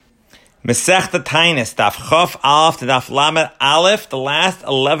Masechta Taanis, Daf Chof Aleph to Daf Lamed Aleph, the last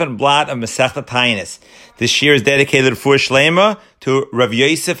 11 blot of Masechta Taanis. This year is dedicated for Shlema to Rav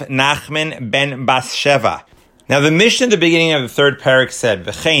Yosef Nachman ben Bassheva. Now the Mishnah at the beginning of the third parak said,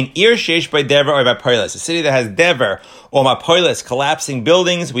 V'chein ir sheish by dever or by poilas. A city that has dever or mapoilas, collapsing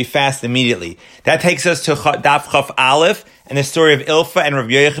buildings, we fast immediately. That takes us to Daf Chof Aleph and the story of Ilfa and Rav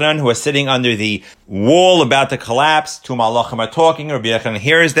Yochanan, who are sitting under the wall about to collapse. Two malachim are talking. Rav Yochanan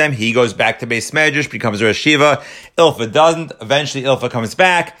hears them. He goes back to Beis Medrash, becomes a Rashiva. Ilfa doesn't. Eventually Ilfa comes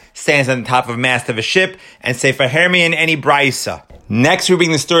back, stands on the top of a mast of a ship, and Sefer Hermi and any Braisa. Next, we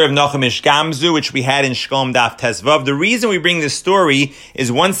bring the story of Nochem Ish Gamzu, which we had in Shkolm Daf Tesvav. The reason we bring this story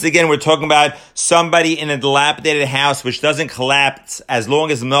is, once again, we're talking about somebody in a dilapidated house which doesn't collapse as long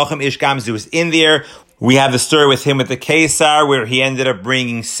as Nochem Ish Gamzu is in there. We have the story with him with the Kesar, where he ended up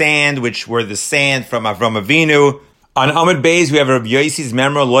bringing sand, which were the sand from Avram Avinu. On Amud Beis, we have Rabbi Yossi's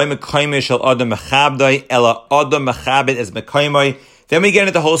memory, Loi Mekoimei Shel Adam Mechabdoi, Ela Adam Mechabed as Mekoimei. Then we get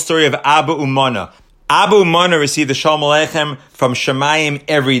into the whole story of Abba Umana. Abu Umana received the Shalom Aleichem from Shemayim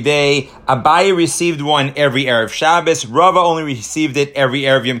every day. Abaye received one every Erev Shabbos. Rava only received it every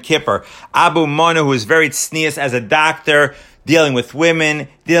Erev Yom Kippur. Abu Umana, who was very tznius as a doctor, dealing with women,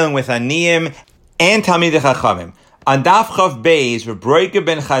 dealing with aniyim, and Talmidei Chachamim. On Daf Chav Beis, Reb Broika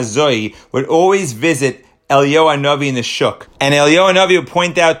ben Chazoi would always visit Eliyahu Hanavi in the Shuk. And Eliyahu Hanavi would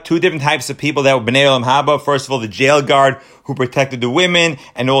point out two different types of people that were Bnei Olam Haba. First of all, the jail guard who protected the women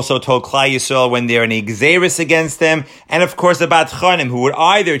and also told Klal Yisrael when there are any gzeris against them. And of course, the Bat Chanim, who would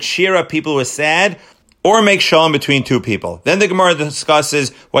either cheer up people who are sad or make shalom between two people. Then the Gemara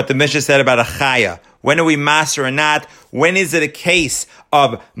discusses what the Mishnah said about a chaya. When are we master or not? When is it a case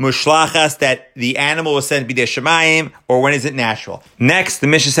of mushlachas that the animal was sent b'dei shemayim, or when is it natural? Next, the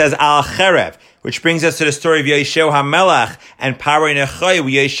Mishnah says al cherev, which brings us to the story of Yeshayahu HaMelech and Paroi Nechai.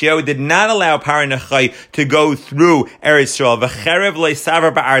 Yeshayahu did not allow Paroi Nechai to go through Eretz Yisrael. V'cherev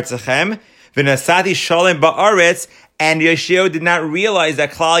lo'isavar ba'artzachem, v'nasati shalom ba'aretz. And Yeshayahu did not realize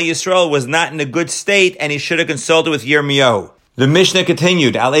that Klal Yisrael was not in a good state, and he should have consulted with Yirmiyahu. The Mishnah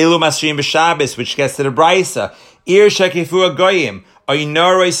continued, Al Elu Masrim B'Shabbos, which gets to the Braisa, Ir Shekifu Agoyim,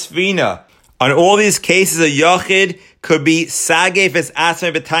 Oinaroi Svina. On all these cases, a Yachid could be Sagef as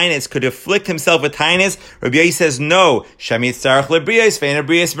Asmei B'Tainis, could afflict himself with Tainis. Rabbi Yossi says, no, Shamit Tzarech Lebrios, Fein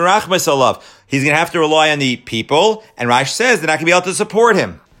Abrios Merachmas Olav. He's going to have to rely on the people, and Rash says they're not going to be able to support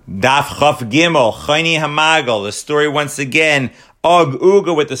him. Daf Chaf Gimel, Chayni Hamagal, the story once again, Og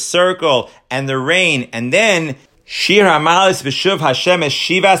Uga with the circle and the rain, and then Shir Hamalis V'Shuv Hashem Es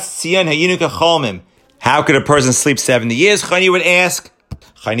Shivas Tzion Hayinu Kacholmim. How could a person sleep 70 years? Chayni would ask.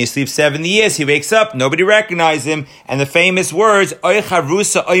 Chayni sleeps 70 years, he wakes up, nobody recognizes him, and the famous words, Oy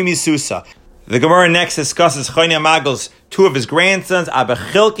Charusa, Oy Misusa. The Gemara next discusses Chayni Hamagal's two of his grandsons, Abba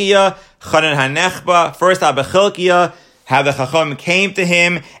Chilkiah, Chanan HaNechba. First, Abba Chilkiah, how the Chacham came to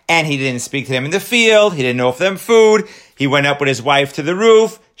him, and he didn't speak to them in the field, he didn't offer them food, he went up with his wife to the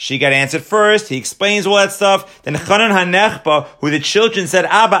roof, she got answered first, he explains all that stuff, then Chanan HaNechba, who the children said,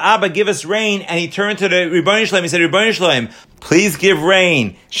 Abba, give us rain, and he turned to the Ribbono Shel Olam, he said, Ribbono Shel Olam, please give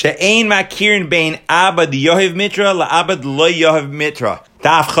rain. She'ein makirin bein Abba the Yohev Mitra la Abba the Lo Yohev Mitra.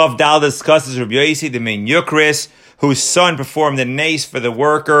 Daf Chav Dal discusses Rabbi Yossi, the main Yukris, whose son performed the nace for the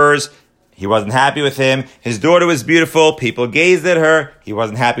workers. He wasn't happy with him. His daughter was beautiful. People gazed at her. He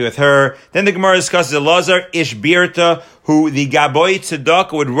wasn't happy with her. Then the Gemara discusses Elazar Ish Birta, who the Gaboy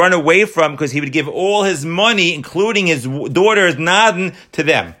Tzedakah would run away from because he would give all his money, including his daughter's Nadan, to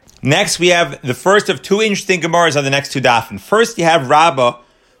them. Next, we have the first of two interesting Gemaras on the next two dafin. First, you have Rabbah,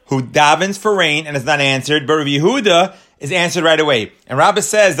 who davens for rain and is not answered, but Rabbi Yehuda is answered right away. And Rabbah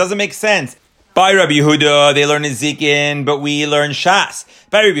says, doesn't make sense. By Rabbi Yehuda, they learn Ezekiel, but we learn Shas.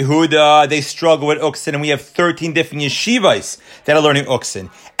 By Rabbi Yehuda, they struggle with Uksin, and we have 13 different yeshivas that are learning Uksin.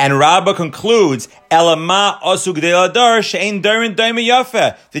 And Rabbah concludes, Elama Osu Gdei Adar She'ein Darin Daima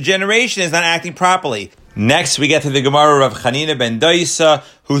Yafa. The generation is not acting properly. Next, we get to the Gemara of Chanina ben Doisa,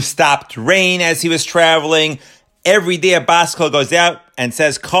 who stopped rain as he was traveling. Every day a Baskal goes out and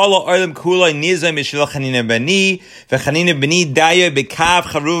says, Kala Olam Kula Nizam Yishvil Chanina Bani, V'Chanina Bani Daya B'Kav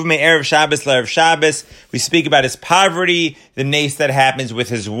Charuv Me Erev Shabbos L'Erev Shabbos. We speak about his poverty, the nace that happens with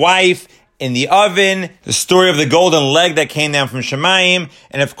his wife in the oven, the story of the golden leg that came down from Shemayim,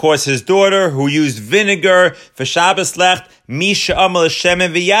 and of course his daughter who used vinegar for Shabbos Lecht, Misha Amal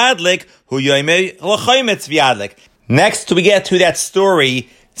Shemen V'Yadlik, Hu Yoimei L'Chaymetz V'Yadlik. Next we get to that story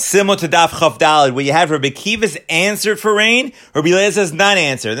similar to Daf Chav Daled, where you have Rabbi Kiva's answered for rain, Rabbi Eliezer is not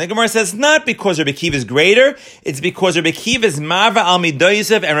answered. And the Gemara says not because Rabbi Kiva is greater, it's because Rabbi Kiva is Mava al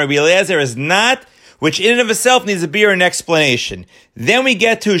Midoysev and Rabbi Eliezer is not. which in and of itself needs a beer and explanation. Then we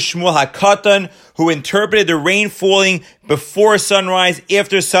get to Shmuel HaKatan, who interpreted the rain falling before sunrise,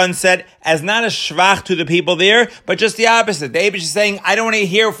 after sunset, as not a shvach to the people there, but just the opposite. The Eibush is saying, I don't want to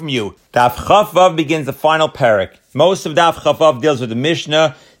hear from you. Daf Chaf Vav begins the final parak. Most of Daf Chaf Vav deals with the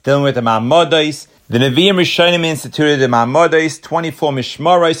Mishnah, dealing with the Ma'amodos. The Nevi'im Rishonim instituted the Ma'amodos, 24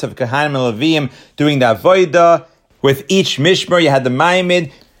 Mishmaros of Kahanim and Leviim doing the Avodah. With each Mishmar, you had the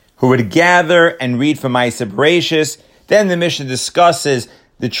Ma'amid, who would gather and read from Ma'aseh Bereshis. Then the Mishnah discusses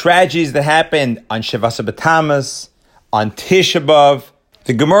the tragedies that happened on Shivasa B'Tammuz, on Tisha B'Av.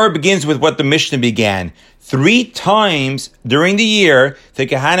 The Gemara begins with what the Mishnah began. 3 times during the year, the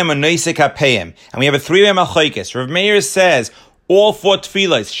Kahanim are Noisek HaPeim. And we have a 3-way Malchokes. Rav Meir says, all 4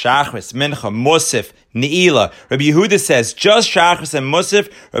 tefillas, Shachris, Mincha, Musaf, Ne'ilah. Rabbi Yehuda says, just Shachris and Musaf.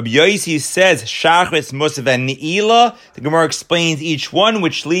 Rabbi Yossi says, Shachris, Musaf, and Ne'ilah. The Gemara explains each one,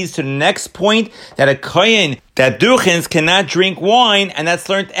 which leads to the next point, that a Kohen that duchens cannot drink wine, and that's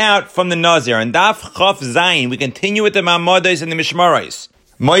learnt out from the Nazir. And Daf Chaf Zayin, we continue with the Ma'amodos and the Mishmaros.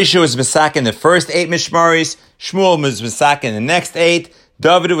 Moshe was Mesak in the first 8 Mishmaros. Shmuel was Mesak in the next 8.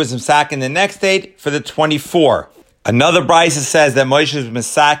 David was Mesak in the next 8 for the 24. Another brisa says that Moshe was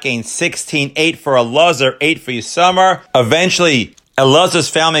Mesakein 16, 8 for Elazar, 8 for Yisamar. Eventually, Elazar's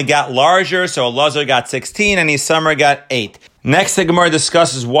family got larger, so Elazar got 16 and Yisamar got 8. Next, the Gemara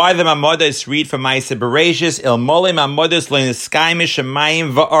discusses why the Ma'amodos read from Ma'aseh Bereshis, Il Mole Ma'amodos Le'Niskayim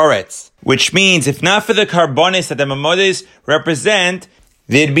Shemayim Va'aretz, which means if not for the Karbonis that the Ma'amodos represent,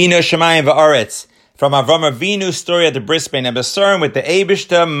 there'd be no Shemayim Va'aretz. From Avram Avinu's story at the Bris Bein HaBesarim with the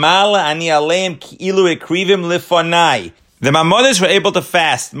Eibishter, Mala Ani Aleim Ki'ilu Ekrivim Lifonai. The Ma'amodos were able to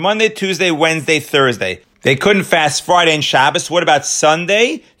fast Monday, Tuesday, Wednesday, Thursday. They couldn't fast Friday and Shabbos. What about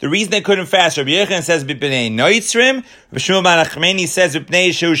Sunday? The reason they couldn't fast, Rabbi Yechon says, B'pnei Noitzrim. Rabbi Shmuel ben Achmeni says,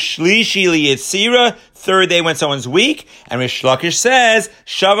 B'pnei Shu Shlishi Liyitzira, 3rd day when someone's weak. And Rish Lakish says,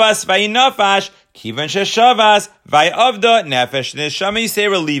 Shavas Vayinafash, Kivan Sheshavas, Vayavda, Nefesh, Neshama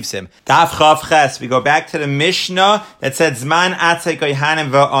Yisera leaves him. Daf Chav Ches. We go back to the Mishnah that said, Zman Atzei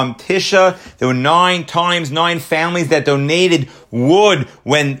Kohanim V'am Tisha. There were 9 times, 9 families that donated wood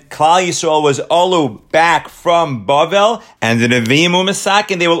when Klal Yisrael was Olu back from Bavel. And the Nevi'im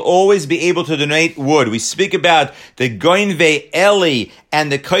U'Mesakin, they will always be able to donate wood. We speak about the Goinve Eli and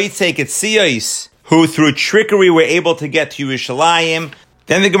the Koitzei Ketziyos, who through trickery were able to get to Yerushalayim.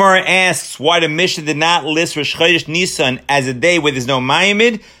 Then the Gemara asks why the Mishnah did not list Rosh Chodesh Nisan as a day where there's no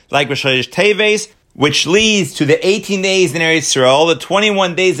Ma'amid, like Rosh Chodesh Teves, which leads to the 18 days in Eretz Yisrael, the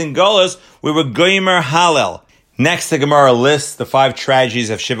 21 days in Golus, where we're Goymer Hallel. Next, the Gemara lists the 5 tragedies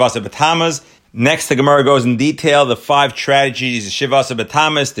of Shivasa B'Tammuz. Next, the Gemara goes in detail the 5 tragedies of Shivasa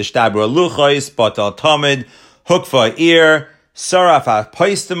B'Tammuz, the Shtabru Luchos, Batal Tamid, Hukfa Ir, Saraf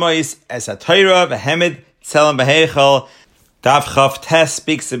HaPoistamois, Esatayra, Vehemid, Tzelem Behechel. Daf Chav Tes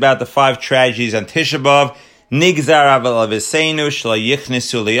speaks about the 5 tragedies on Tisha B'Av. Nigzar Aval Aviseinu Shlo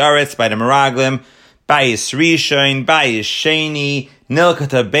Yichnesu Liaretz by the Meraglim, Bayis Rishon, Bayis Sheni,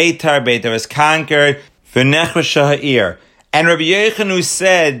 Nilkata Beitar, Beitar is conquered, V'nechva Shaha'ir. And Rabbi Yechonu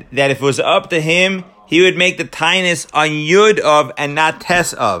said that if it was up to him, he would make the tainus on Yud of and not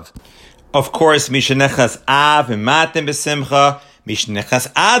Tes of. Of course, Mishnechas Av Matim B'Simcha,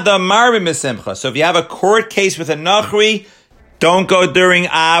 Mishnechas Adam Marbim B'Simcha. So if you have a court case with a Nachri, don't go during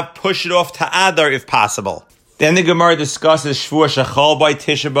Av, push it off to Adar if possible. Then the Gemara discusses Shvuah Shachal by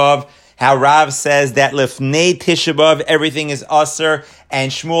Tisha B'Av, how Rav says that Lifnei Tisha B'Av everything is Aser,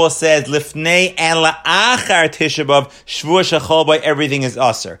 and Shmuel says Lifnei and La'achar Tisha B'Av Shvuah Shachal by everything is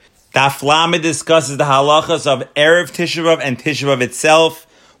Aser. Daf Lamed discusses the halachas of Erev Tisha B'Av and Tisha B'Av itself.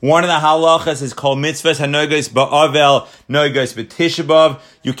 One of the halachas is called mitzvahs hanoigos ba'avel, noigos b'tisha b'av.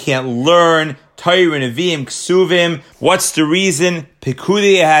 You can't learn Torah, Nevi'im, Ksuvim. What's the reason?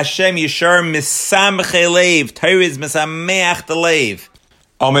 Pekudei Hashem Yishar misamchei leiv. Torah is misameach the leiv.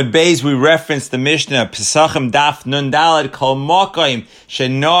 Amid Beis, we reference the Mishnah, Pesachim Daf Nun Daled, Kol Mokaim,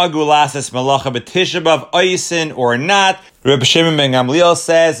 Shenagu Lasas Malacha B'Tisha B'Av Oisin or not. Reb Shimon ben Gamliel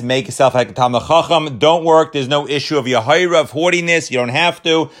says, make yourself like a Talmid Chacham, don't work, there's no issue of Yahaira, of haughtiness, you don't have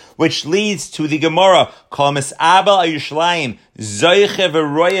to, which leads to the Gemara, Kol Mis'abel Ayushlayim, Zoiche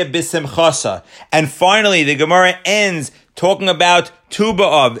V'roya B'Simchasa. And finally, the Gemara ends talking about Tu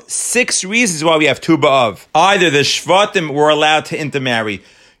B'Av. 6 reasons why we have Tu B'Av. Either the Shvatim were allowed to intermarry,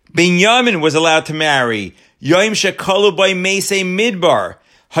 Binyamin was allowed to marry, Yom Shekalu by Meisei Midbar,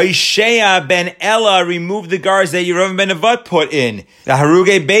 Hoshea ben Ella removed the guards that Yerovam ben Nevat put in. The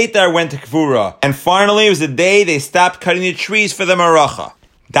Haruge Beitar went to Kfura. And finally, it was the day they stopped cutting the trees for the Maracha.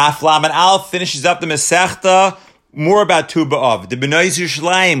 Daf Lamed Aleph finishes up the Masechta More about Tu B'Av. The Bnei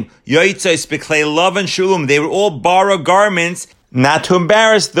Yerushalayim, Yoitzos, B'Klei Lavan Shulum, they would all borrow garments, not to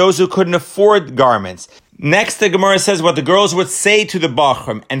embarrass those who couldn't afford garments. Next, the Gemara says what the girls would say to the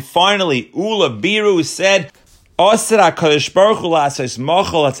Bachrim. And finally, Ula Biru said, Osra Kadosh Baruch Hu la'asos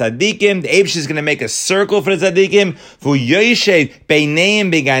machal tzadikim. The Eibush is going to make a circle for the tzadikim. V'u yoshev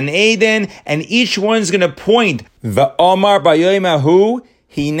beineim began Eden, and each one's going to point. V'omar b'yoyim hahu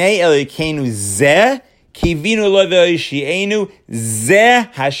hinei Elokeinu zeh kivinu loy v'yoshienu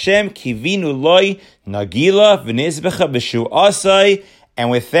zeh Hashem kivinu loy nagila v'nizbecha b'shu asai. And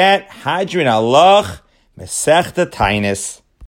with that, Hadrin Allah Masechta Tainus.